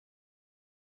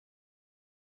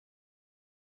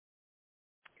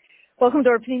Welcome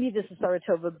to our Pnimi. This is Sarah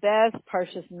Tova Beth,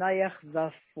 Parshas Nayach,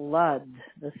 the flood,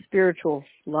 the spiritual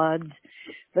flood,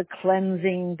 the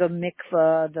cleansing, the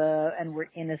mikvah, and we're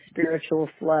in a spiritual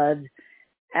flood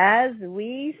as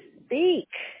we speak.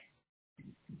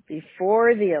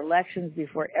 Before the elections,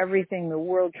 before everything, the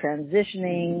world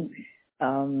transitioning,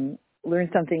 learned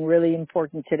something really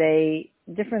important today.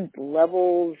 Different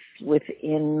levels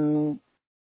within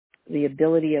the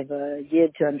ability of a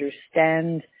yid to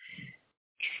understand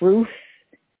truth,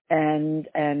 and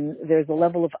there's a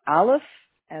level of Aleph,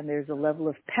 and there's a level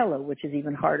of Pella, which is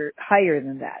even higher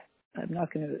than that. I'm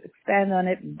not going to expand on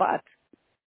it, but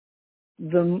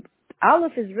the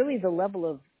Aleph is really the level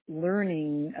of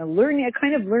learning, a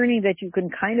kind of learning that you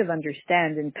can kind of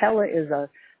understand, and Pella is a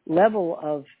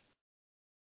level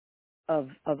of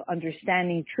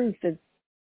understanding truth that's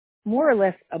more or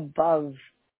less above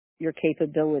your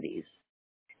capabilities.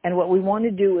 And what we want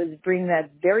to do is bring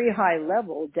that very high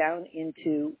level down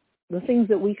into the things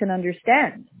that we can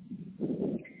understand.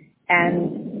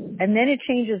 And then it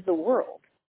changes the world.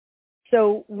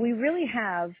 So we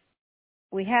have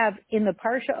in the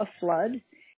Parsha a flood,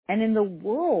 and in the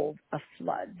world a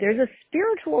flood. There's a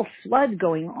spiritual flood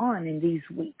going on in these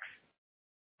weeks.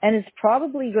 And it's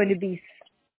probably going to be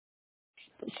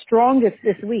strongest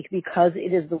this week because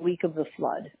it is the week of the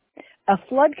flood. A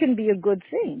flood can be a good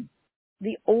thing.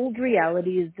 The old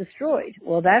reality is destroyed.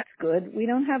 Well, that's good. We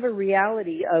don't have a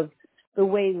reality of the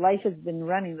way life has been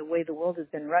running, the way the world has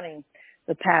been running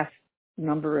the past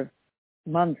number of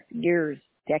months, years,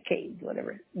 decades,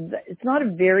 whatever. It's not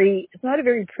a very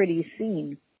pretty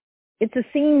scene.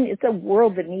 It's a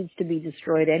world that needs to be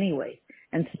destroyed anyway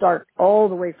and start all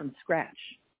the way from scratch.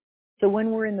 So when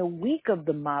we're in the week of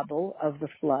the Mabul, of the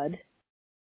flood,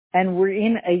 and we're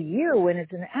in a year when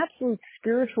it's an absolute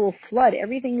spiritual flood.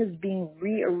 Everything is being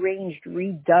rearranged,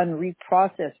 redone,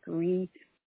 reprocessed,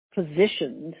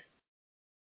 repositioned.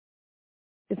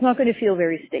 It's not going to feel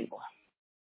very stable.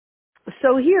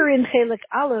 So here in Chelik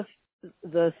Aleph,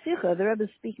 the Sikha, the Rebbe is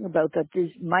speaking about that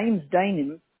these Mayim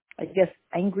Dainim, I guess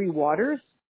angry waters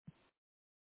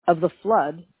of the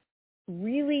flood,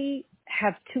 really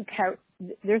have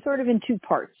they're sort of in two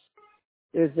parts.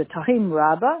 There's the Tahim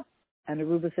Rabbah and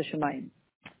Arubas Hashemayim.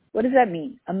 What does that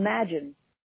mean? Imagine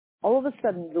all of a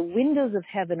sudden the windows of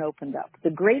heaven opened up,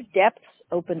 the great depths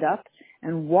opened up,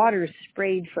 and water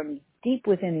sprayed from deep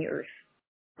within the earth,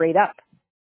 sprayed up.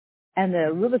 And the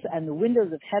Arubas and the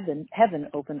windows of heaven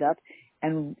opened up,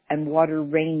 and water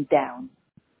rained down.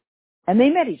 And they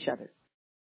met each other.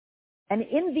 And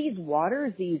in these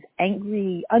waters, these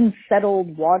angry,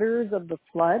 unsettled waters of the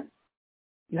flood,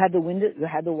 you had the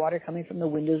water coming from the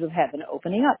windows of heaven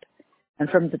opening up. And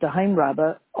from the Tahim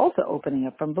Rabbah also opening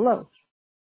up from below.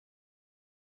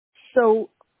 So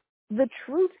the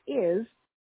truth is,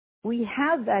 we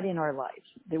have that in our lives.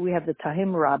 That we have the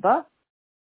Tahim Rabbah.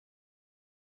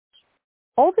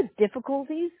 All the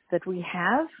difficulties that we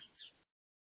have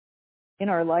in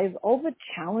our lives, all the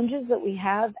challenges that we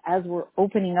have as we're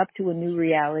opening up to a new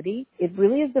reality, it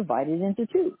really is divided into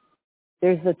two.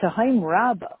 There's the Tahim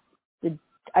Rabbah,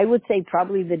 I would say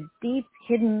probably the deep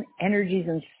hidden energies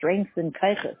and strengths and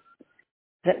kaiches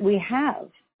that we have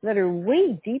that are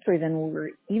way deeper than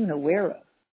we're even aware of.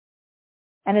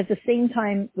 And at the same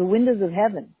time, the windows of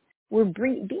heaven, we're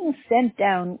being sent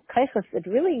down kaiches that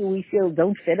really we feel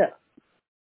don't fit us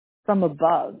from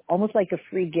above, almost like a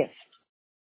free gift.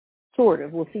 Sort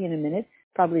of. We'll see in a minute.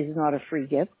 Probably is not a free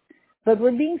gift. But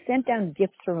we're being sent down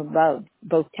gifts from above,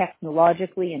 both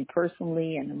technologically and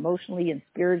personally and emotionally and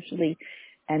spiritually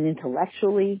and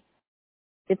intellectually.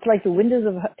 It's like the windows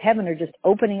of heaven are just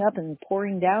opening up and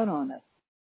pouring down on us.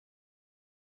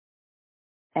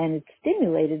 And it's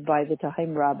stimulated by the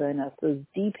Tahim Rabbah in us, those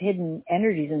deep hidden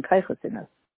energies and kaichos in us.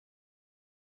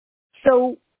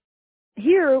 So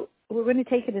here, we're going to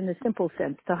take it in a simple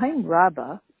sense. Tahim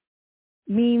Rabbah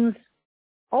means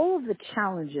all of the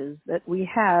challenges that we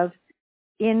have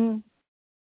in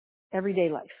everyday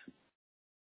life.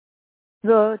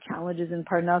 The challenges in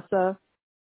Parnasa,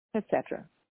 etc.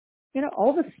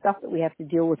 All the stuff that we have to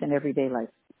deal with in everyday life.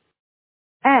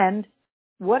 And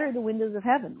what are the windows of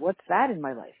heaven? What's that in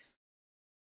my life?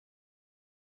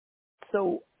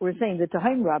 So we're saying that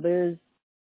Tahim Rabbah is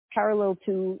parallel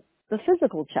to the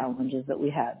physical challenges that we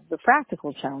have, the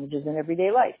practical challenges in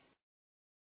everyday life.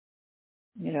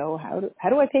 How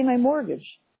do I pay my mortgage?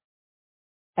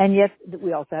 And yet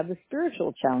we also have the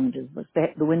spiritual challenges,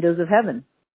 the windows of heaven.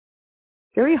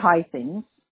 Very high things.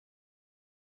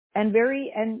 And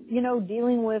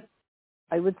dealing with,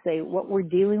 I would say, what we're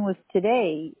dealing with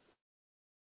today,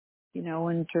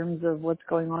 in terms of what's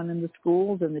going on in the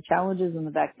schools and the challenges and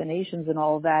the vaccinations and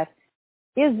all of that,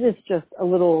 Is this just a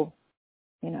little,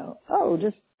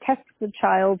 just test the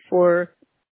child for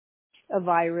a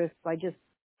virus by just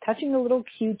touching a little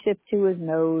Q-tip to his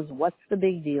nose? What's the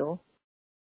big deal?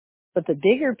 But the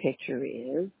bigger picture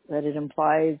is that it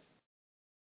implies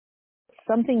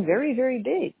something very, very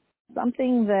big,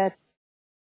 something that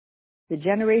the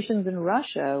generations in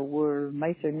Russia were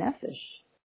Meiser Nefesh,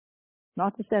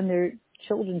 not to send their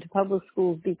children to public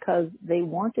schools because they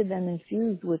wanted them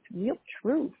infused with real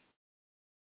truth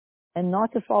and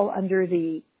not to fall under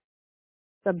the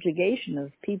subjugation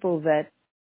of people that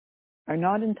are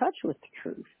not in touch with the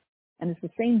truth. And it's the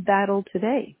same battle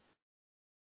today.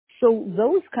 So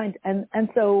those kinds, and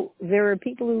so there are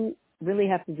people who really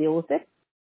have to deal with it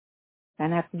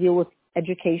and have to deal with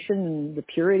education and the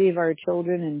purity of our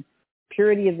children and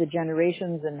purity of the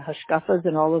generations and hashkafas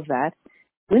and all of that.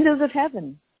 Windows of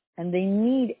heaven. And they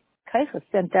need kaicha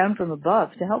sent down from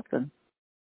above to help them.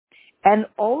 And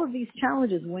all of these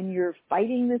challenges, when you're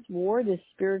fighting this war, this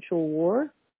spiritual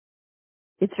war,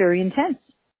 it's very intense.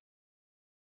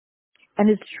 And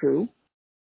it's true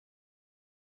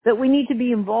that we need to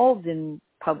be involved in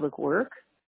public work,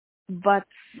 but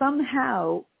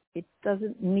somehow it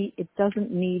doesn't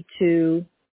need to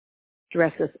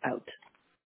stress us out.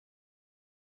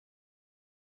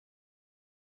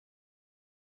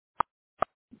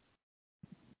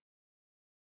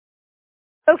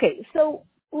 Okay, so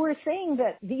we're saying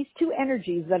that these two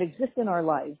energies that exist in our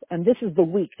lives, and this is the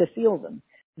week to feel them.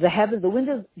 The heavens, the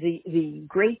windows, the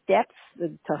great depths,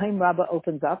 the Tahim Rabbah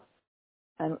opens up,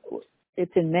 and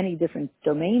it's in many different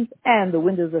domains, and the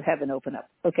windows of heaven open up.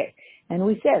 Okay, and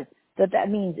we said that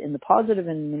means in the positive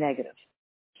and in the negative.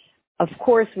 Of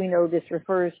course, we know this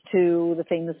refers to the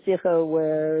famous Sikha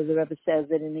where the Rebbe says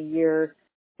that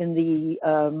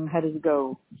how does it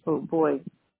go? Oh boy.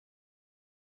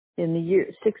 In the year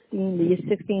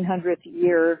 1600th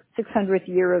year, 600th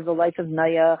year of the life of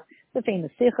Naya, the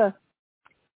famous Sikha,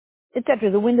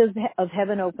 etc. The windows of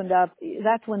heaven opened up.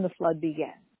 That's when the flood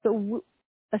began. So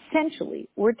essentially,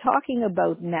 we're talking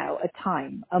about now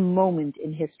a moment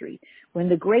in history when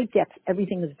the great depths,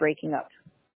 everything is breaking up.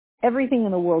 Everything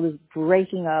in the world is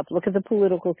breaking up. Look at the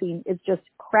political scene. It's just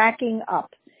cracking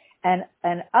up. And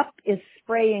up is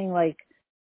spraying like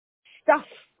stuff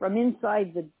from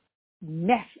inside the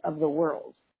mess of the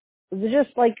world. It's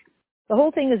just like the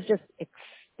whole thing is just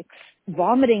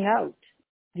vomiting out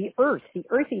the earth, the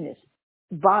earthiness.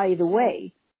 By the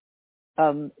way,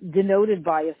 denoted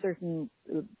by a certain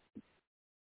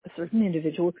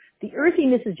individual, the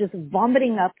earthiness is just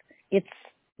vomiting up. It's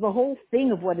the whole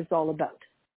thing of what it's all about.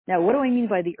 Now, what do I mean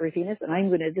by the earthiness?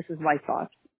 And this is my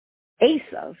thought.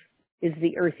 Esav is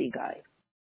the earthy guy.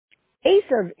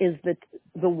 Esav is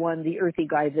the one, the earthy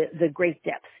guy, the great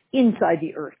depths inside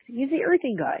the earth. He's the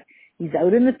earthy guy. He's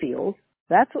out in the field.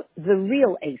 That's the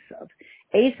real Esav.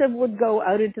 Esav would go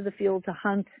out into the field to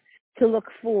hunt, to look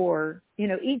for,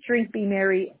 eat, drink, be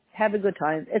merry, have a good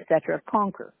time, etc.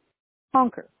 Conquer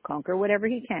whatever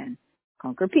he can.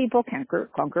 Conquer people,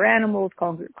 conquer animals,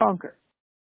 conquer.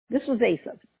 This was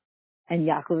Esav. And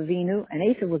Yaakov Avinu, and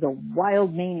Esav was a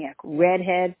wild maniac,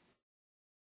 redhead.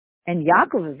 And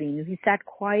Yaakov Avinu, he sat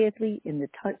quietly in the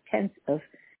tents of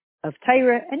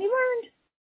Tyre, and he learned.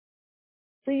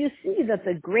 So you see that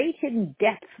the great hidden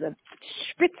depths that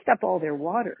spritzed up all their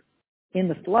water in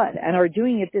the flood and are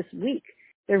doing it this week,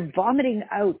 they're vomiting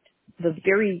out the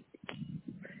very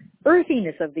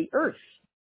earthiness of the earth.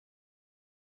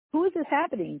 Who is this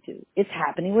happening to? It's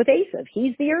happening with Esav.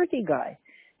 He's the earthy guy.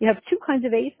 You have two kinds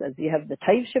of Esavs. You have the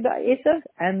Taiv Sheba Esav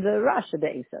and the Rash Sheba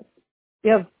Esav.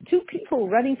 You have two people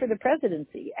running for the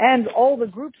presidency and all the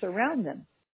groups around them.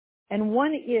 And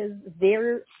one is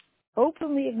they're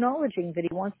openly acknowledging that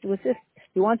he wants to assist.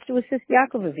 He wants to assist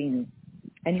Yaakov Avinu.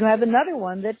 And you have another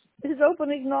one that is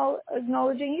openly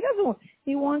acknowledging he doesn't want.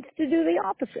 He wants to do the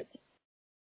opposite.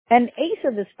 And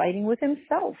Esav is fighting with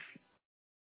himself.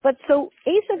 But so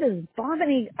Esav is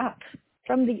vomiting up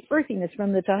from the earthiness,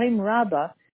 from the Tahim Rabbah,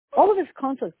 all of his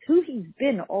conflicts, who he's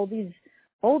been all these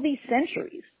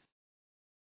centuries.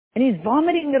 And he's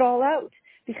vomiting it all out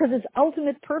because his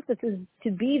ultimate purpose is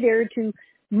to be there to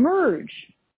merge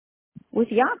with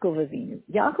Yaakov Avinu.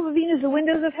 Yaakov Avinu is the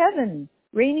windows of heaven,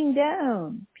 raining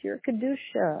down, pure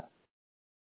Kedusha.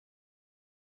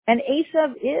 And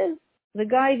Esav is the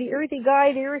guy, the earthy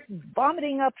guy, the earth is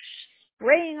vomiting up,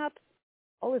 spraying up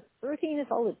all its earthiness,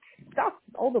 all its stuff,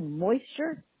 all the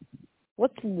moisture.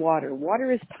 What's water?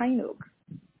 Water is tainug.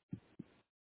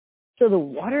 So the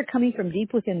water coming from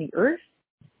deep within the earth,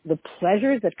 the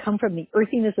pleasures that come from the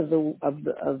earthiness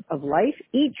of life,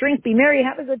 eat, drink, be merry,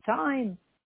 have a good time.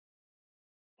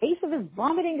 Esav is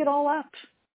vomiting it all up.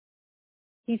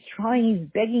 He's trying, he's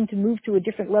begging to move to a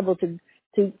different level, to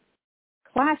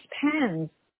clasp hands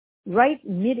right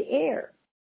midair.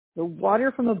 The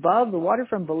water from above, the water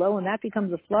from below, and that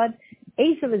becomes a flood.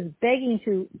 Esav is begging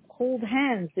to hold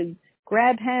hands, to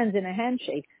grab hands in a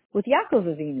handshake with Yaakov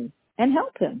Avinu and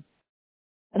help him.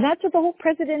 And that's what the whole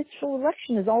presidential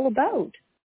election is all about.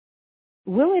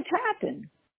 Will it happen?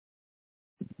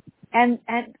 And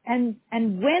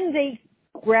when they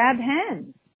grab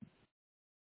hands,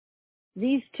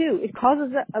 these two, it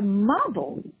causes a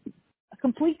marvel, a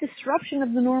complete disruption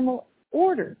of the normal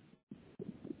order.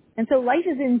 And so life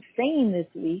is insane this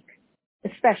week,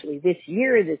 especially this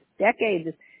year, this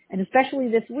decade, and especially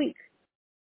this week.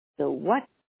 So what,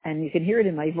 and you can hear it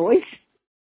in my voice,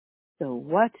 so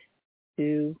what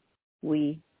do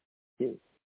we do?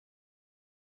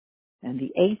 And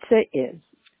the Eitzah is,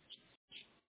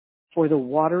 for the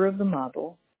water of the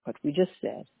Mabul, what we just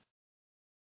said,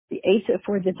 the Eitzah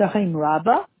for the Tahim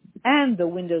Rabbah and the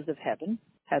windows of heaven.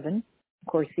 Of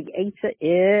course, the Eitzah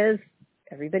is,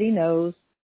 everybody knows,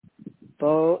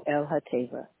 Bo El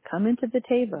HaTeva. Come into the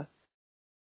Teva.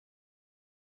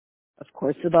 Of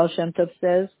course, the Baal Shem Tov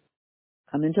says,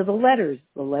 come into the letters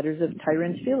of Torah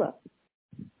and Tefillah.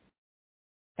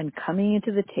 And coming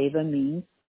into the Teva means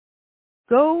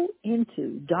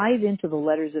dive into the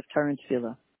letters of Torah and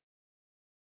Tefillah.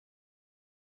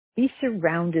 Be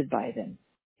surrounded by them.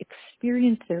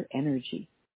 Experience their energy.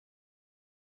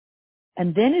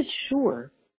 And then it's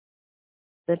sure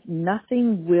that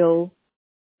nothing will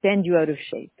send you out of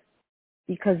shape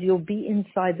because you'll be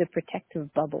inside the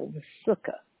protective bubble, the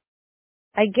sukkah.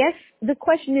 I guess the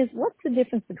question is, what's the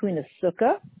difference between a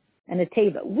sukkah and a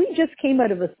teva? We just came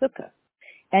out of a sukkah.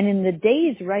 And in the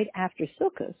days right after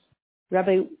Sukkot,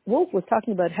 Rabbi Wolf was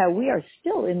talking about how we are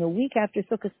still in the week after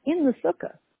Sukkot in the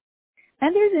sukkah.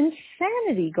 And there's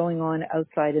insanity going on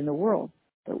outside in the world,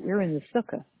 but we're in the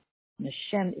sukkah, and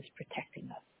Hashem is protecting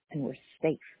us, and we're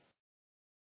safe.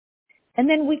 And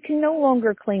then we can no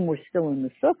longer claim we're still in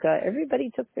the sukkah. Everybody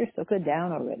took their sukkah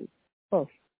down already. Well,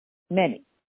 many.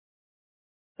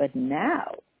 But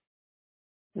now,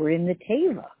 we're in the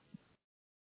teva.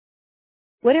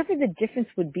 Whatever the difference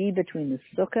would be between the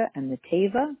sukkah and the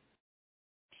teva,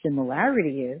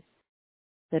 similarity is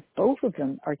that both of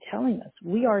them are telling us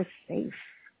we are safe.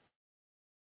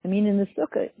 I mean, in the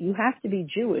sukkah, you have to be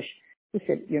Jewish to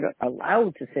sit. You're not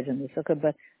allowed to sit in the sukkah,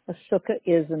 but a sukkah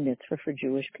is a mitzvah for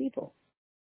Jewish people.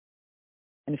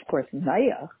 And of course,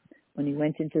 Noach, when he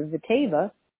went into the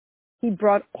teva, he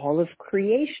brought all of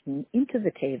creation into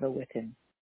the teva with him.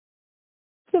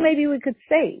 So maybe we could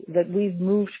say that we've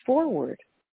moved forward.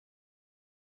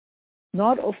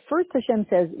 First Hashem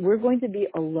says, we're going to be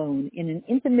alone in an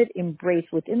intimate embrace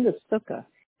within the sukkah,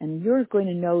 and you're going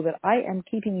to know that I am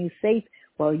keeping you safe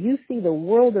while you see the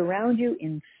world around you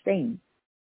insane.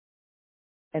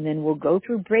 And then we'll go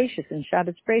through Bereishis and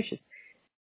Shabbat Bereishis.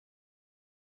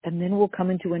 And then we'll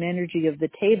come into an energy of the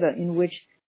teva in which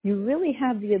you really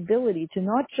have the ability to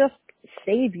not just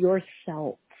save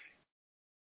yourself,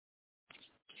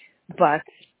 but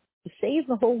to save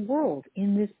the whole world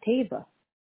in this teva.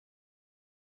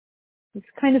 It's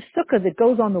kind of sukkah that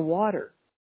goes on the water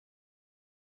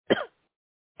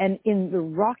and in the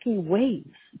rocky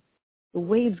waves, the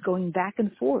waves going back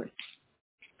and forth.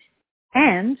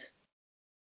 And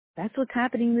that's what's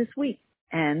happening this week.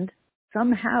 And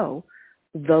somehow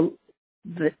the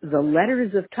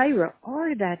letters of Torah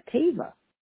are that teva,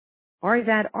 are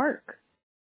that ark.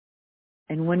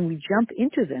 And when we jump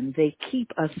into them, they keep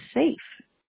us safe.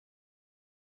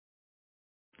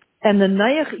 And the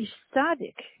Noach Ish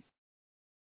Tzaddik,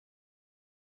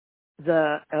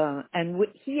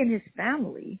 he and his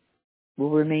family will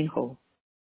remain whole.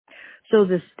 So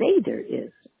the seder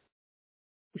is,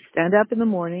 you stand up in the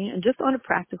morning, and just on a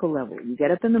practical level, you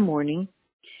get up in the morning,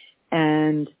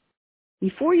 and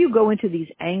before you go into these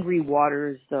angry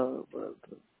waters, the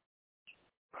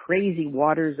crazy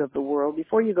waters of the world,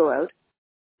 before you go out,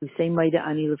 we say Maida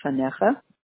Ani Lefanecha,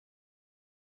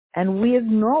 and we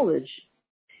acknowledge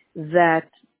that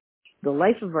the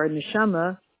life of our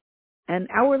neshama and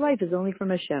our life is only from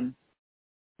Hashem.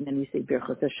 And then we say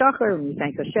Birchot HaShachar, and we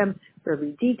thank Hashem for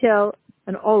every detail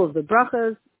and all of the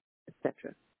brachas,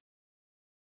 etc.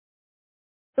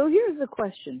 So here's the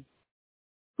question.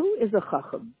 Who is a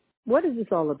chacham? What is this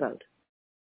all about?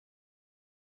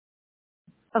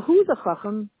 Who's a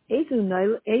chacham?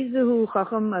 Ezuhu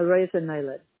chacham arayas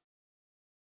nailed.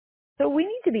 So we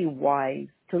need to be wise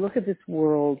to look at this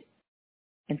world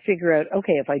and figure out,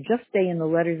 okay, if I just stay in the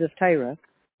letters of Torah,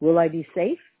 will I be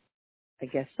safe? I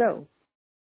guess so.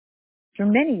 For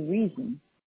many reasons.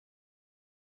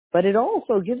 But it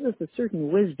also gives us a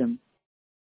certain wisdom.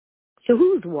 So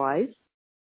who's wise?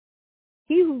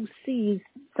 He who sees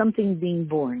something being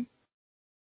born.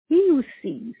 He who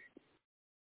sees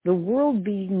the world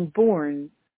being born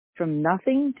from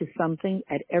nothing to something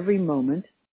at every moment.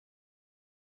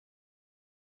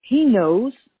 He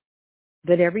knows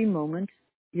that every moment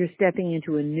you're stepping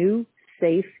into a new,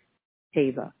 safe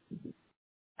teva.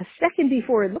 A second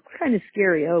before, it looks kind of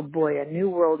scary. Oh boy, a new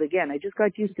world again. I just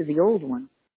got used to the old one.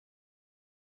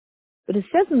 But it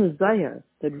says in the Zohar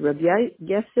that Rabbi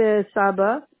Yesse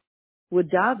Saba would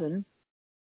daven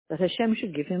that Hashem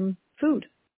should give him food.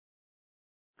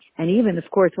 And even, of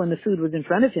course, when the food was in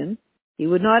front of him, he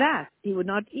would not ask, he would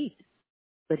not eat,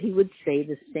 but he would say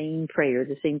the same prayer,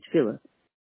 the same tefillah.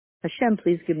 Hashem,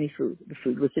 please give me food. The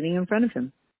food was sitting in front of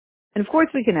him. And of course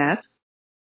we can ask,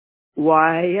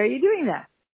 why are you doing that?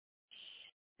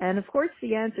 And of course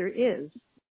the answer is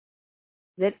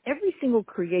that every single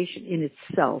creation in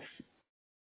itself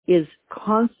is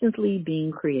constantly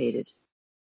being created.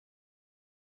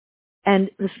 And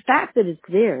the fact that it's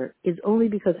there is only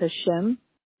because Hashem,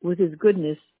 with his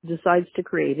goodness, decides to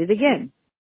create it again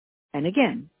and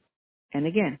again and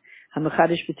again.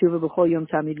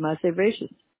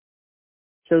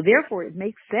 So therefore it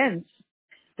makes sense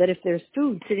that if there's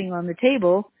food sitting on the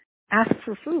table, ask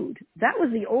for food. That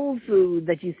was the old food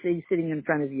that you see sitting in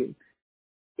front of you.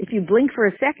 If you blink for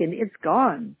a second, it's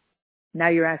gone. Now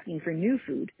you're asking for new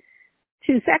food.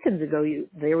 2 seconds ago,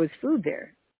 there was food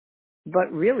there.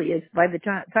 But really, it's by the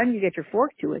time you get your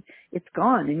fork to it, it's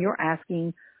gone, and you're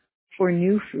asking for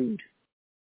new food.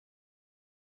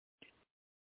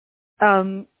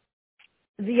 The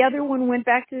other one went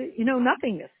back to,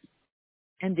 nothingness,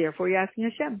 and therefore you're asking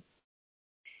Hashem.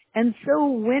 And so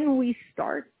when we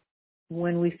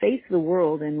face the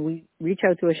world and we reach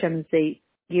out to Hashem and say,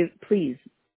 please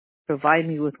provide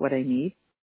me with what I need,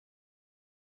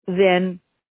 then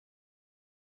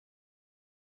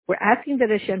we're asking that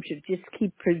Hashem should just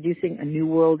keep producing a new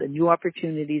world and new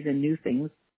opportunities and new things.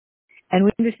 And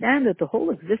we understand that the whole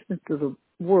existence of the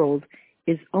world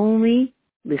is only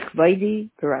lichvaydi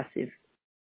terasiv.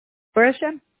 For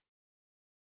Hashem.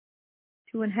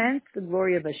 To enhance the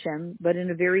glory of Hashem, but in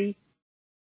a very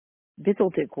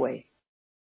bitultik way.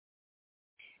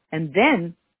 And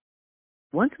then,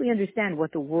 once we understand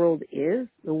what the world is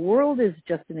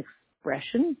just an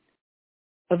expression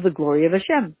of the glory of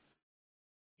Hashem.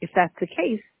 If that's the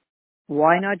case,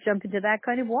 why not jump into that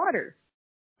kind of water?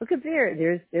 Look at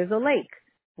there's a lake.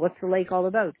 What's the lake all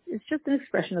about? It's just an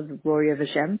expression of the glory of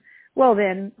Hashem. Well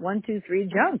then, 1, 2, 3,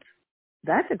 jump.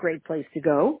 That's a great place to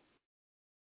go.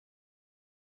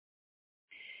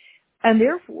 And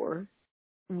therefore,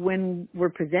 when we're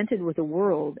presented with a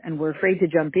world and we're afraid to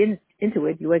jump into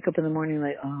it, you wake up in the morning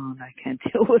like, oh, I can't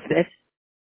deal with it.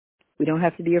 We don't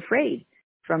have to be afraid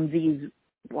from these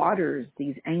waters,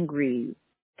 these angry,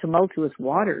 tumultuous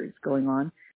waters going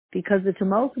on, because the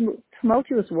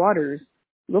tumultuous waters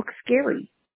look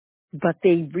scary, but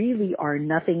they really are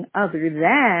nothing other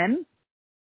than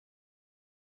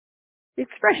the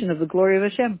expression of the glory of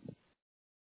Hashem.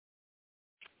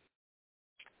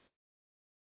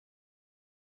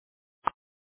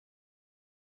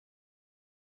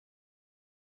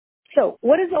 So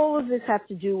what does all of this have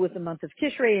to do with the month of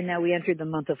Tishrei? And now we entered the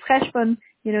month of Cheshvan.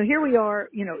 Here we are,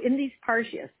 in these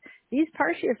parshias. These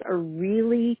parshias are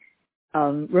really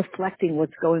reflecting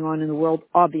what's going on in the world,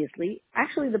 obviously.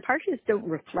 Actually, the parshias don't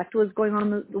reflect what's going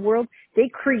on in the world. They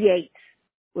create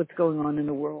what's going on in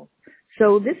the world.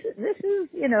 So this is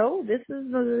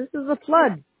a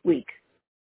flood week.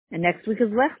 And next week is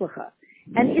Lech Lecha.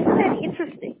 And isn't that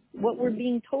interesting? What we're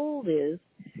being told is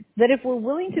that if we're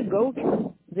willing to go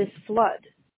through this flood,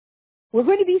 we're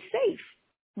going to be safe.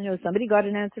 Somebody got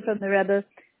an answer from the Rebbe.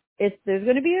 There's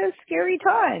going to be a scary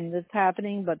time that's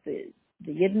happening, but the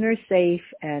Yidden are safe,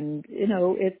 and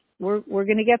we're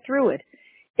going to get through it.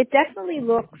 It definitely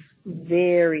looks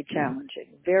very challenging,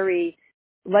 very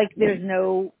like there's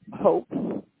no hope,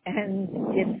 and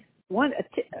it's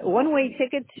one-way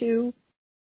ticket to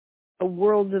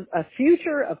a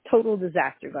future of total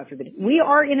disaster, God forbid. We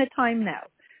are in a time now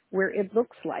where it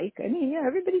looks like,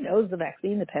 everybody knows the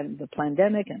vaccine, the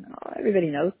pandemic, and everybody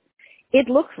knows. It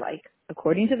looks like,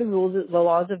 according to the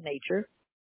laws of nature,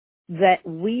 that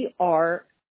we are,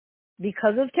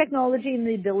 because of technology and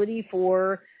the ability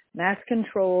for mass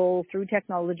control through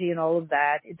technology and all of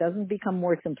that, it doesn't become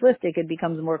more simplistic, it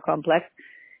becomes more complex.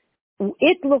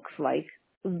 It looks like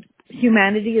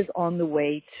humanity is on the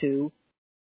way to,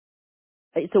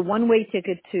 it's a one-way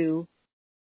ticket to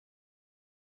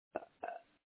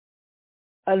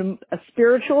a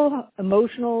spiritual,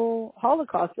 emotional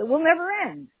holocaust that will never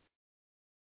end.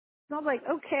 not like,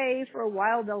 okay, for a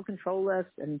while they'll control us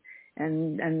and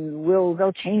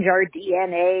they'll change our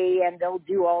DNA and they'll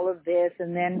do all of this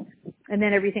and then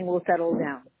everything will settle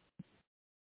down.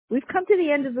 We've come to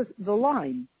the end of the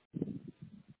line.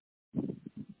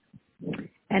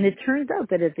 And it turns out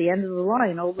that at the end of the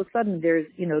line, all of a sudden there's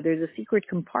a secret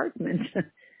compartment.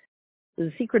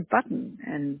 There's a secret button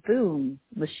and boom,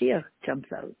 Mashiach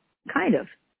jumps out. Kind of.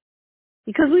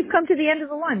 Because we've come to the end of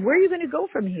the line. Where are you going to go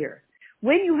from here?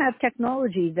 When you have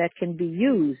technology that can be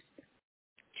used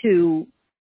to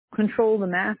control the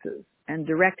masses and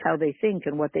direct how they think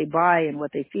and what they buy and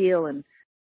what they feel and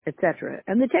etc.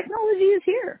 And the technology is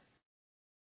here.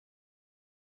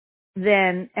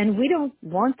 And we don't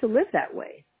want to live that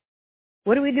way.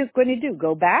 What are we going to do?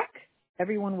 Go back?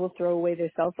 Everyone will throw away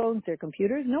their cell phones, their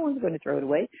computers. No one's going to throw it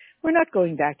away. We're not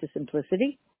going back to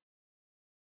simplicity.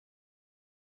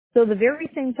 So the very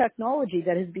same technology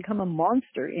that has become a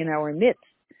monster in our midst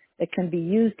that can be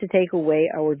used to take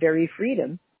away our very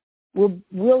freedom will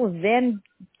then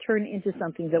turn into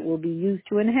something that will be used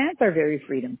to enhance our very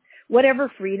freedom. Whatever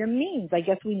freedom means. I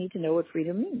guess we need to know what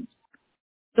freedom means.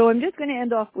 So I'm just going to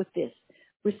end off with this.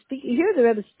 Here the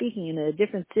Rebbe is speaking in a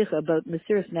different sikha about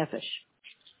Mesiras Nefesh,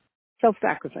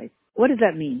 self-sacrifice. What does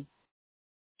that mean?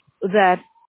 That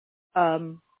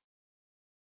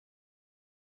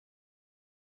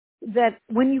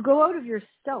when you go out of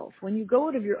yourself, when you go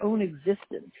out of your own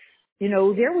existence,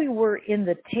 there we were in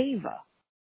the Teva,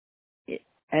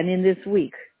 and in this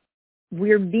week,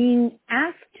 we're being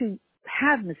asked to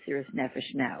have Mesiras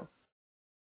Nefesh now.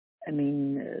 I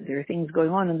mean, there are things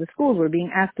going on in the schools. We're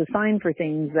being asked to sign for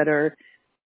things that are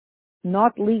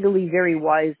not legally very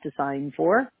wise to sign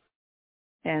for,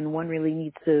 and one really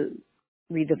needs to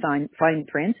read the fine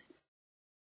print.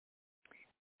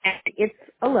 And it's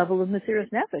a level of Mesiras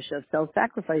Nefesh, of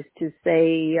self-sacrifice, to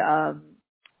say, I'm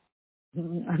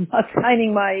not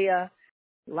signing my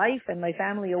life and my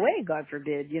family away, God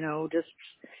forbid, just,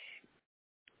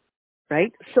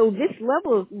 right? So this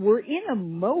level, we're in a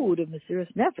mode of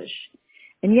Mesiras Nefesh,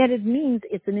 and yet it means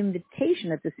it's an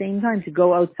invitation at the same time to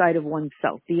go outside of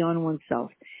oneself, beyond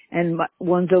oneself, and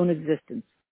one's own existence.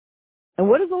 And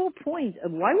what is the whole point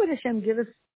of why would Hashem give us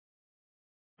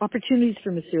opportunities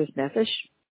for Mesiras Nefesh?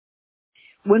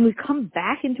 When we come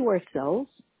back into ourselves,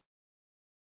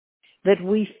 that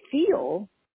we feel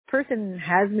person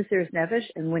has Mesiras Nefesh,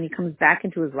 and when he comes back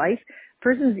into his life,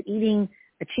 person's eating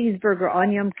a cheeseburger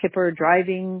on Yom Kippur,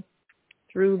 driving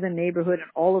through the neighborhood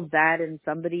and all of that, and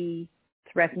somebody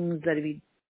threatens that if he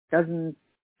doesn't,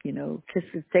 kiss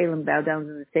the Salem, bow down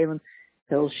to the Salem,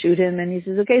 they'll shoot him, and he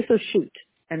says, okay, so shoot.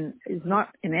 And is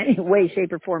not in any way,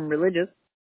 shape, or form religious.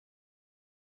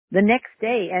 The next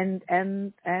day, and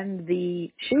the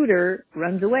shooter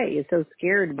runs away, is so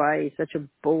scared by such a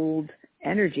bold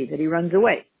energy that he runs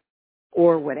away,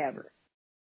 or whatever.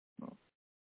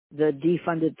 The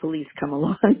defunded police come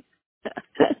along.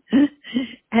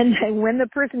 And then when the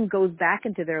person goes back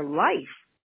into their life,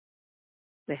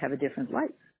 they have a different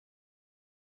life.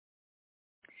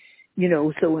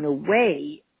 So in a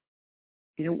way,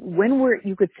 when we're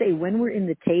in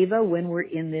the Teva, when we're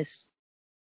in this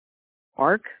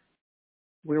arc,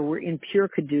 where we're in pure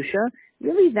Kedusha,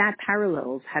 really that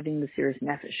parallels having the Mesiras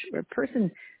Nefesh, where a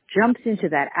person jumps into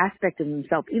that aspect of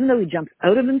himself, even though he jumps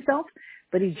out of himself,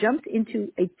 but he jumps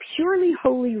into a purely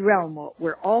holy realm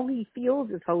where all he feels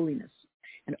is holiness,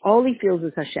 and all he feels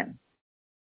is Hashem.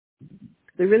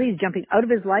 So really he's jumping out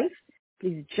of his life, but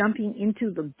he's jumping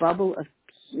into the bubble of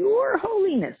pure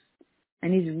holiness,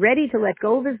 and he's ready to let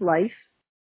go of his life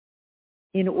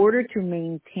in order to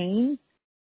maintain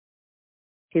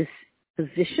his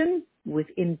position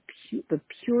within the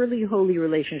purely holy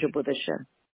relationship with Hashem.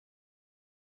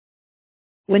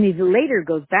 When he later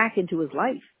goes back into his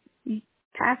life, he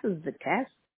passes the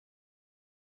test.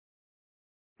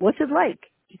 What's it like?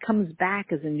 He comes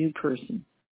back as a new person.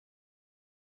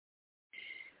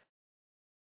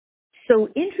 So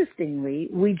interestingly,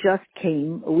 we just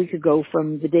came a week ago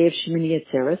from the day of Shemini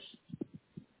Atzeres.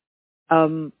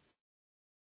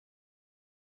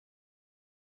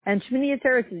 And Shemini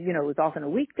Atzeres is, is often a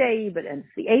weekday, and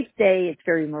it's the 8th day. It's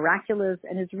very miraculous,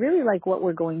 and it's really like what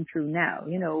we're going through now.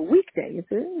 A weekday. It's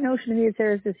Shemini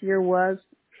Atzeres this year was,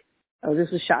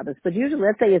 this was Shabbos, but usually,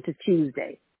 let's say it's a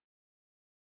Tuesday.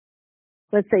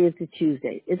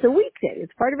 It's a weekday.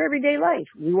 It's part of everyday life.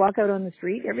 We walk out on the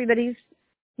street. Everybody's,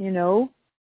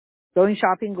 going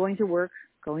shopping, going to work,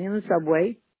 going in the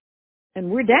subway,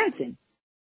 and we're dancing.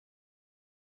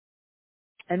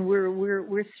 And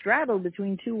we're straddled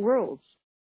between two worlds.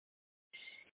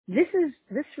 This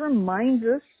reminds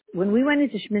us, when we went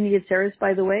into Shemini Atzeres,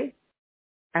 by the way,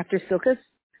 after Sukkot,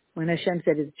 when Hashem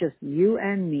said it's just you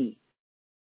and me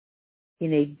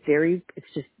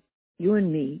it's just you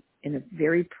and me in a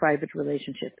very private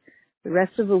relationship. The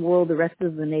rest of the world, the rest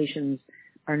of the nations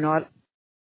are not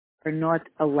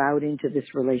allowed into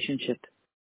this relationship.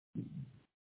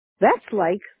 That's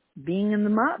like being in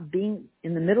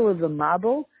the middle of the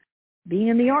Mabul, being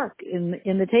in the ark, in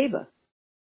the Teva.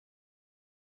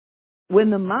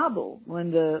 When the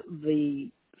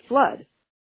flood,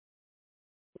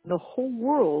 the whole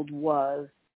world was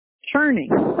churning,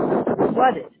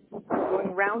 flooded,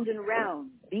 going round and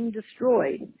round, being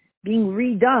destroyed, being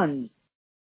redone,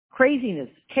 craziness,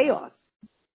 chaos.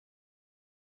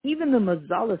 Even the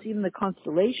mazalas, even the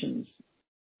constellations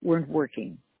weren't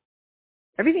working.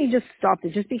 Everything just stopped.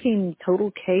 It just became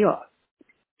total chaos.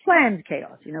 Planned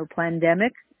chaos,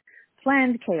 pandemic,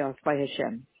 planned chaos by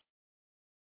Hashem.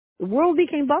 The world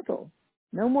became bottle.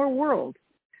 No more world.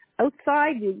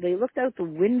 Outside, they looked out the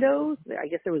windows. I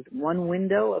guess there was one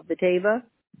window of the Teva.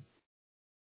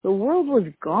 The world was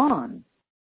gone.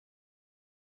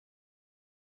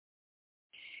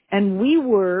 And we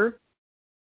were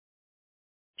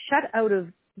shut out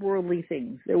of worldly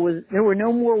things. There were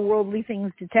no more worldly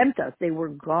things to tempt us. They were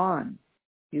gone.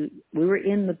 We were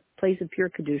in the place of pure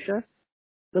Kedusha.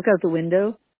 Look out the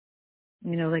window.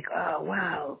 Like, oh,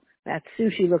 wow, that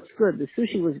sushi looks good. The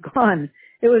sushi was gone.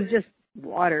 It was just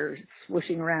water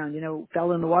swooshing around,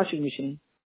 fell in the washing machine.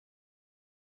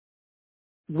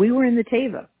 We were in the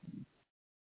Teva.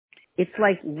 It's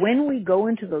like when we go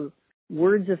into the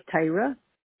words of Torah,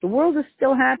 the world is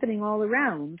still happening all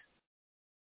around,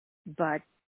 but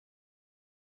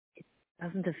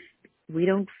we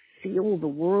don't feel the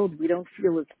world, we don't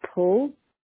feel its pull,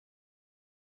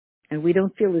 and we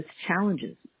don't feel its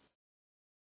challenges.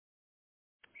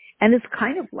 And it's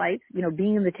kind of like,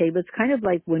 being in the Teva, it's kind of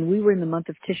like when we were in the month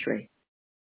of Tishrei.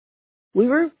 We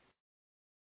were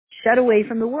shut away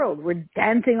from the world. We're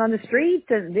dancing on the streets,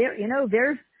 and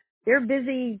they're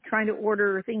busy trying to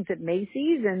order things at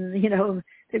Macy's, and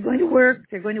they're going to work.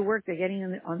 They're going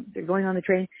on the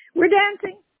train. We're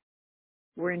dancing.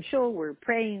 We're in shul. We're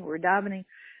praying. We're davening.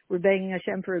 We're begging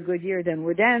Hashem for a good year. Then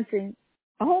we're dancing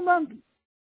a whole month,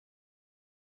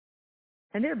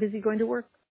 and they're busy going to work.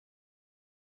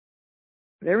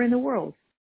 They're in the world.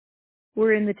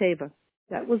 We're in the Teva.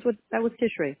 That was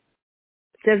Tishrei. It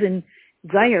says in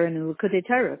Zayar and in L'Kutei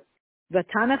Torah,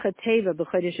 V'tanach HaTeva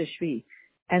b'chodesh Hashvi.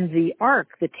 And the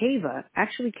ark, the Teva,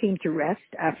 actually came to rest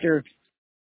after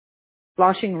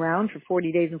sloshing around for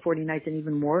 40 days and 40 nights and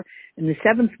even more. In the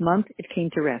 7th month, it came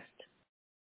to rest.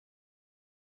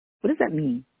 What does that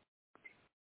mean?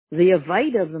 The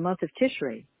Avaida of the month of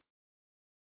Tishrei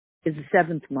is the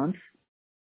 7th month.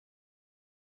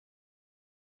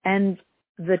 And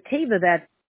the Teva, that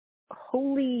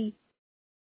holy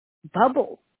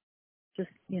bubble, just,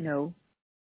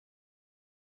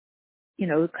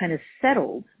 kind of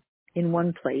settled in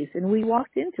one place, and we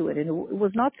walked into it, and it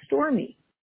was not stormy.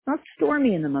 Not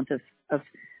stormy in the month of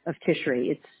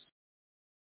Tishrei. It's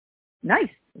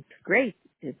nice. It's great.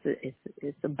 It's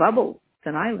a bubble. It's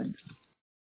an island.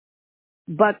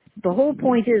 But the whole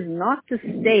point is not to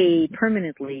stay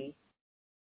permanently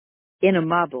in a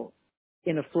mabul,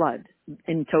 in a flood,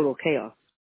 in total chaos,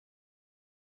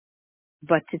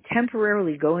 but to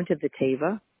temporarily go into the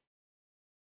Teva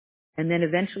and then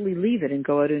eventually leave it and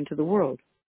go out into the world.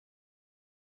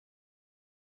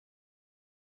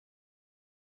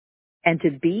 And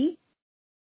to be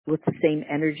with the same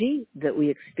energy that we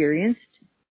experienced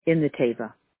in the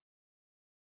Teva.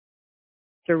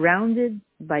 Surrounded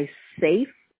by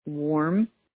safe, warm,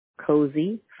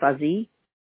 cozy, fuzzy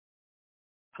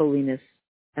holiness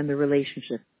and the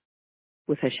relationship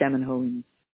with Hashem and holiness.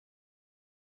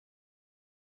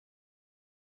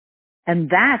 And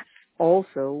that's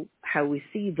also how we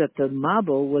see that the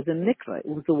Mabul was a mikveh. It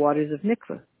was the waters of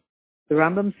mikveh. The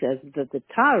Rambam says that the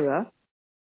Tara,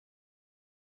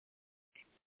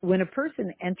 when a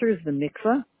person enters the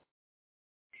mikveh,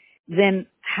 then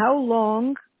how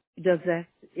long is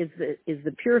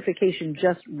the purification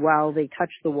just while they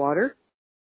touch the water?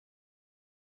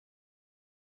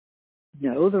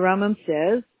 No, the Rambam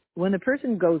says when the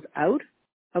person goes out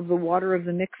of the water of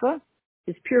the mikveh,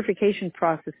 his purification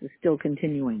process is still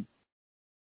continuing.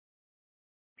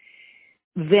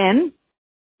 Then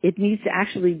it needs to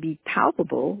actually be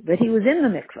palpable that he was in the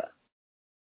mikveh.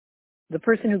 The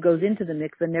person who goes into the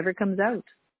mikveh never comes out.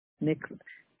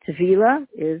 Tefillah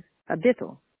is a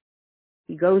bittul.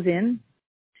 He goes in,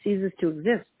 ceases to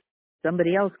exist.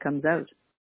 Somebody else comes out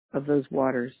of those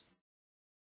waters.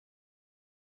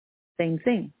 Same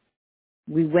thing.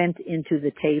 We went into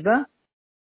the Teva,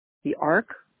 the ark,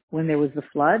 when there was the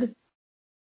flood.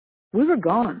 We were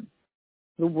gone.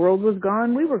 The world was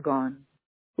gone. We were gone.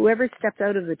 Whoever stepped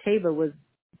out of the table was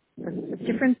a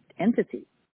different entity.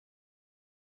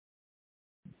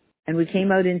 And we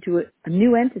came out into a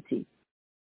new entity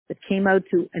that came out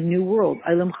to a new world.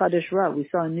 Ilam Chadash Ra. We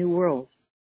saw a new world.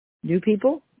 New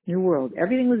people, new world.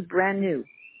 Everything was brand new.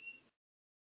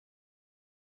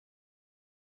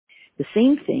 The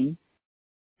same thing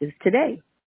is today.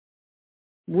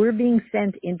 We're being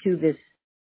sent into this.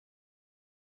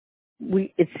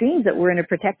 It seems that we're in a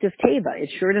protective teva. It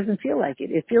sure doesn't feel like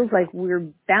it. It feels like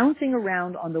we're bouncing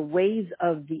around on the waves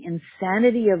of the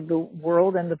insanity of the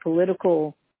world and the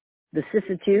political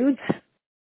vicissitudes,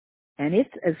 and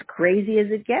it's as crazy as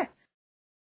it gets.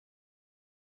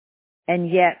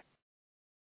 And yet,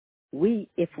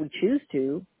 if we choose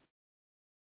to,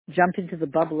 jump into the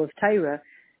bubble of Torah,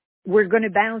 we're going to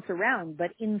bounce around,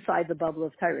 but inside the bubble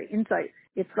of Torah. Inside,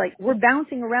 it's like we're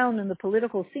bouncing around in the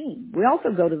political scene. We also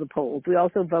go to the polls. We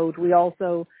also vote. We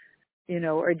also,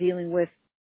 are dealing with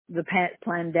the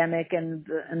pandemic and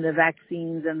the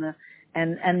vaccines and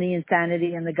the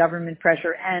insanity and the government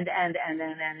pressure and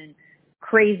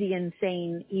crazy,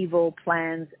 insane, evil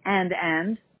plans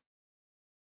and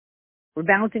we're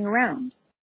bouncing around.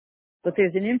 But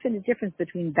there's an infinite difference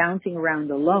between bouncing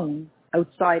around alone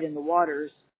outside in the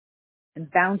waters and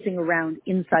bouncing around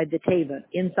inside the teva,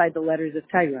 inside the letters of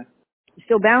Torah. You're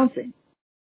still bouncing,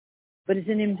 but it's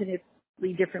an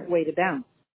infinitely different way to bounce.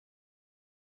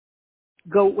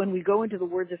 When we go into the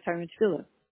words of Torah and Tefillah,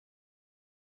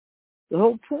 the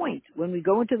whole point when we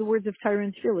go into the words of Torah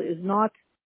and Tefillah is not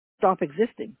stop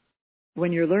existing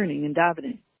when you're learning and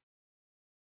davening,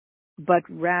 but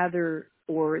rather,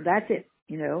 or that's it,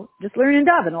 just learn and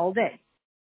daven all day.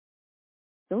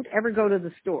 Don't ever go to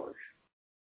the store.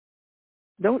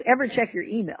 Don't ever check your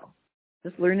email.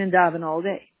 Just learn and daven all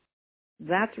day.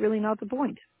 That's really not the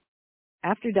point.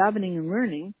 After davening and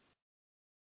learning,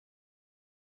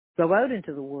 go out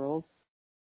into the world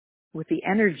with the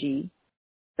energy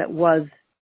that was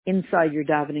inside your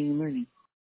davening and learning.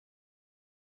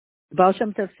 The Baal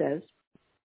Shem Tov says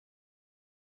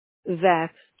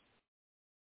that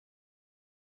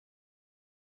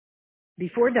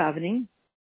before davening,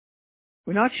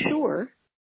 we're not sure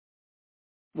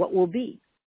what will be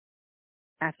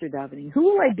after davening. Who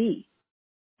will I be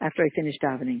after I finish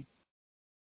davening?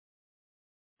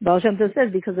 Baal Shem Tov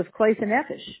says because of Klais and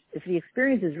Nefesh. If the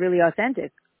experience is really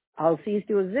authentic, I'll cease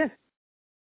to exist.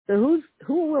 So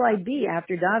who will I be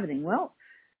after davening? Well,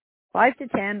 5 to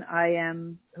 10, I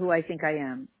am who I think I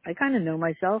am. I kind of know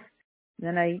myself.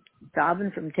 Then I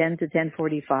daven from 10 to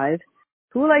 10:45.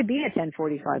 Who will I be at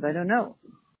 10:45? I don't know.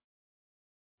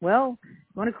 Well,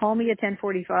 you want to call me at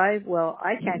 10:45? Well,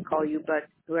 I can't call you, but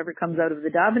whoever comes out of the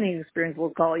davening experience will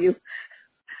call you.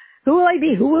 Who will I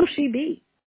be? Who will she be?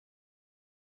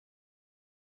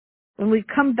 When we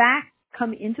come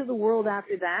into the world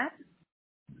after that,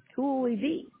 who will we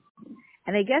be?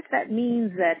 And I guess that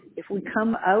means that if we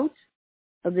come out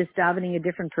of this davening a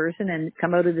different person and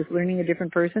come out of this learning a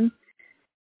different person,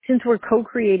 since we're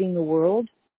co-creating the world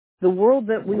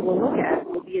that we will look at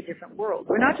will be a different world.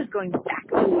 We're not just going back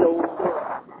to the old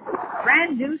world.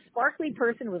 Brand new, sparkly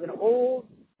person with an old,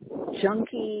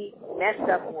 junky, messed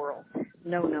up world.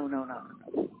 No.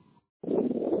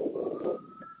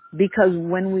 Because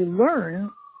when we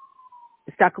learn,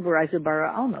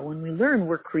 when we learn,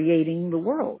 we're creating the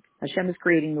world. Hashem is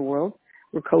creating the world.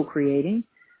 We're co-creating.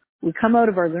 We come out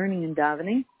of our learning and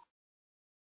davening.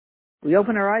 We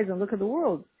open our eyes and look at the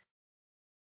world.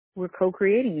 We're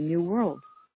co-creating a new world.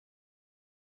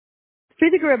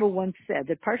 Frierdiker Rebbe once said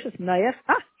that Parshas Nayach,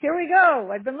 here we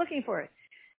go. I've been looking for it.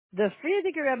 The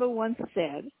Frierdiker Rebbe once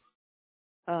said,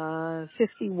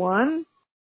 51,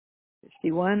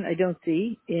 I don't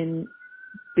see, in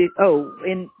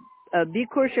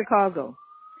Bikur, Chicago.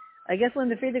 I guess when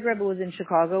the Frierdiker Rebbe was in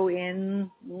Chicago in,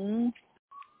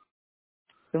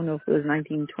 don't know if it was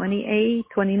 1928,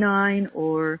 29,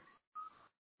 or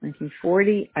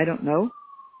 1940, I don't know.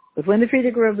 But when the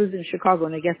Frierdiker Rebbe was in Chicago,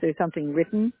 and I guess there's something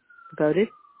written about it,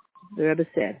 the Rebbe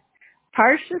said,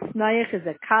 Parshas Nayach is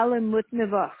a kala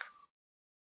mutnevach.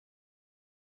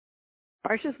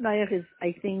 Parshas Nayach is,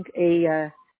 I think,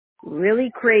 a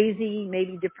really crazy,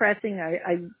 maybe depressing.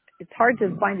 It's hard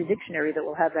to find a dictionary that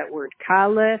will have that word.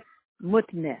 Kala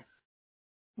mutne.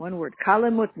 One word.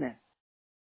 Kala mutne.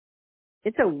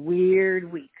 It's a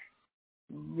weird week.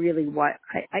 Really,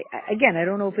 I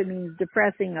don't know if it means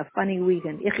depressing, a funny week,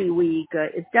 an icky week.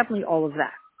 It's definitely all of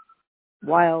that.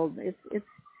 Wild. It's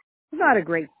not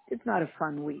it's not a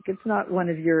fun week. It's not one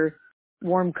of your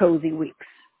warm, cozy weeks.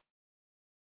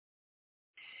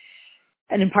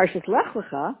 And in Parshas Lech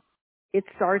Lecha, it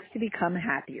starts to become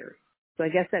happier. So I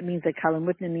guess that means that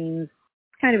Kalamutna means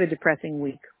kind of a depressing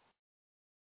week.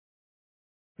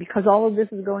 Because all of this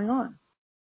is going on.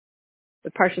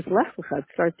 But Parshas Lech Lecha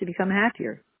starts to become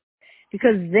happier.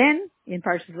 Because then, in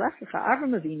Parshas Lech Lecha,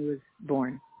 Avram Avinu was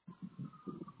born.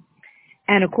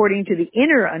 And according to the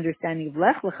inner understanding of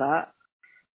Lech Lecha,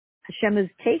 Hashem is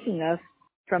taking us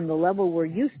from the level we're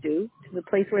used to the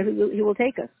place where He will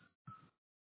take us.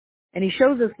 And He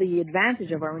shows us the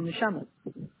advantage of our neshamas.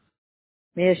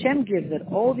 May Hashem give that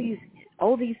all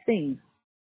these things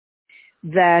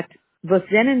that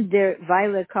Vosenen der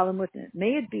Weile Kalamutna,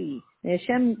 may it be, may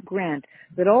Hashem grant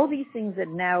that all these things that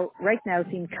right now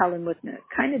seem Kalamutna,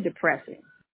 kind of depressing,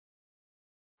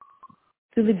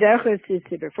 to the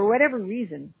Derech for whatever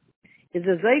reason, is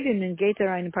a Zayvim in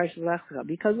Geter in Parshas Lech Lecha,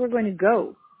 because we're going to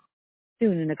go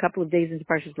soon, in a couple of days, into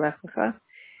Parshas Lech Lecha,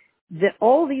 that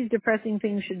all these depressing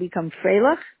things should become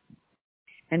Freilach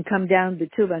and come down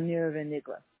B'tuva Nirav and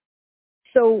Nigla.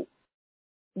 So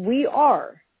we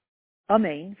are,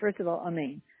 Amen, first of all,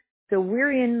 Amen. So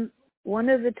we're in one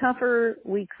of the tougher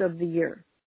weeks of the year.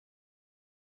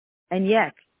 And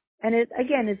yet, and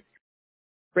it's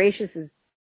gracious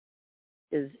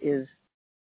is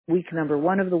week number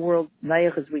 1 of the world,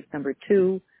 Nayach is week number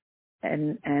 2,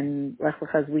 and Lech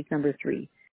Lecha is week number 3.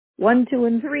 1, 2,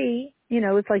 and 3,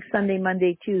 it's like Sunday,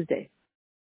 Monday, Tuesday.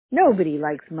 Nobody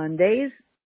likes Mondays.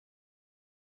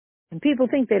 And people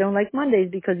think they don't like Mondays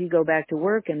because you go back to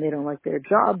work and they don't like their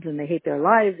jobs and they hate their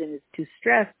lives and it's too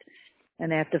stressed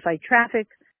and they have to fight traffic.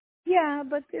 Yeah,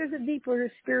 but there's a deeper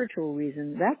spiritual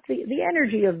reason. That's the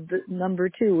energy of the number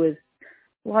 2 is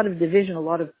a lot of division, a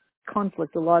lot of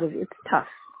conflict, it's tough.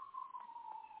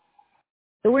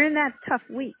 So we're in that tough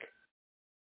week.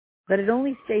 But it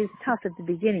only stays tough at the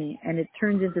beginning and it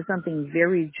turns into something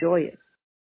very joyous.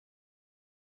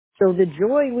 So the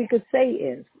joy we could say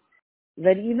is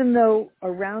that even though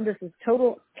around us is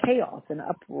total chaos and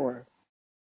uproar,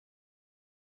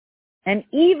 and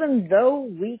even though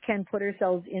we can put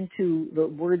ourselves into the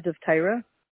words of Torah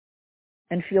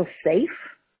and feel safe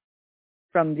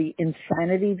from the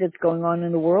insanity that's going on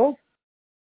in the world,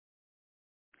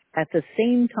 at the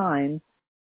same time,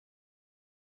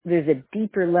 there's a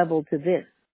deeper level to this,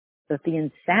 that the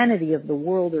insanity of the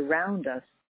world around us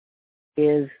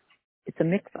it's a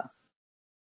mikvah.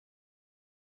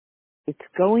 It's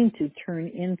going to turn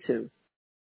into,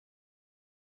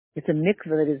 it's a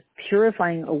mikvah that is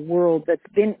purifying a world that's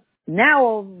been,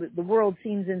 now the world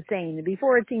seems insane.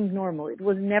 Before it seemed normal. It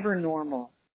was never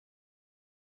normal.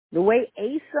 The way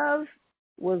Esav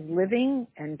was living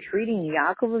and treating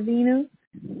Yaakov Avinu,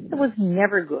 it was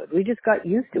never good. We just got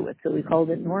used to it, so we called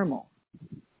it normal.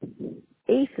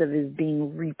 Esav is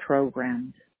being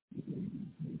reprogrammed.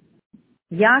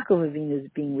 Yaakov Avinu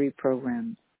is being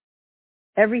reprogrammed.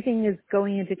 Everything is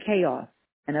going into chaos,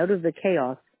 and out of the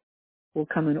chaos will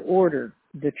come an order,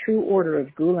 the true order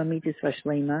of Gula Mitzvah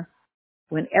Shlema,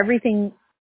 when everything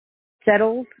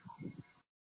settles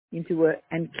into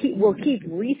will keep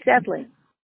resettling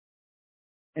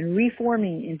and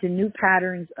reforming into new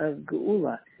patterns of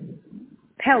Geula,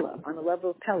 Pella, on the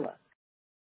level of Pella.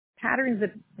 Patterns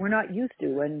that we're not used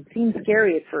to and seem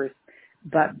scary at first,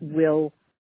 but in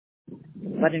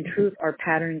truth are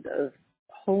patterns of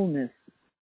wholeness,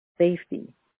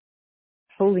 safety,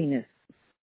 holiness,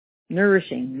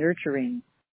 nourishing, nurturing,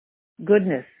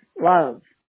 goodness, love,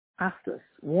 achdus,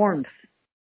 warmth,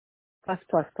 plus,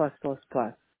 plus, plus, plus,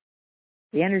 plus.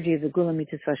 The energy of the Gula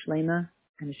Mitzvah Shlema,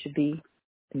 and it should be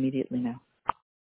immediately now.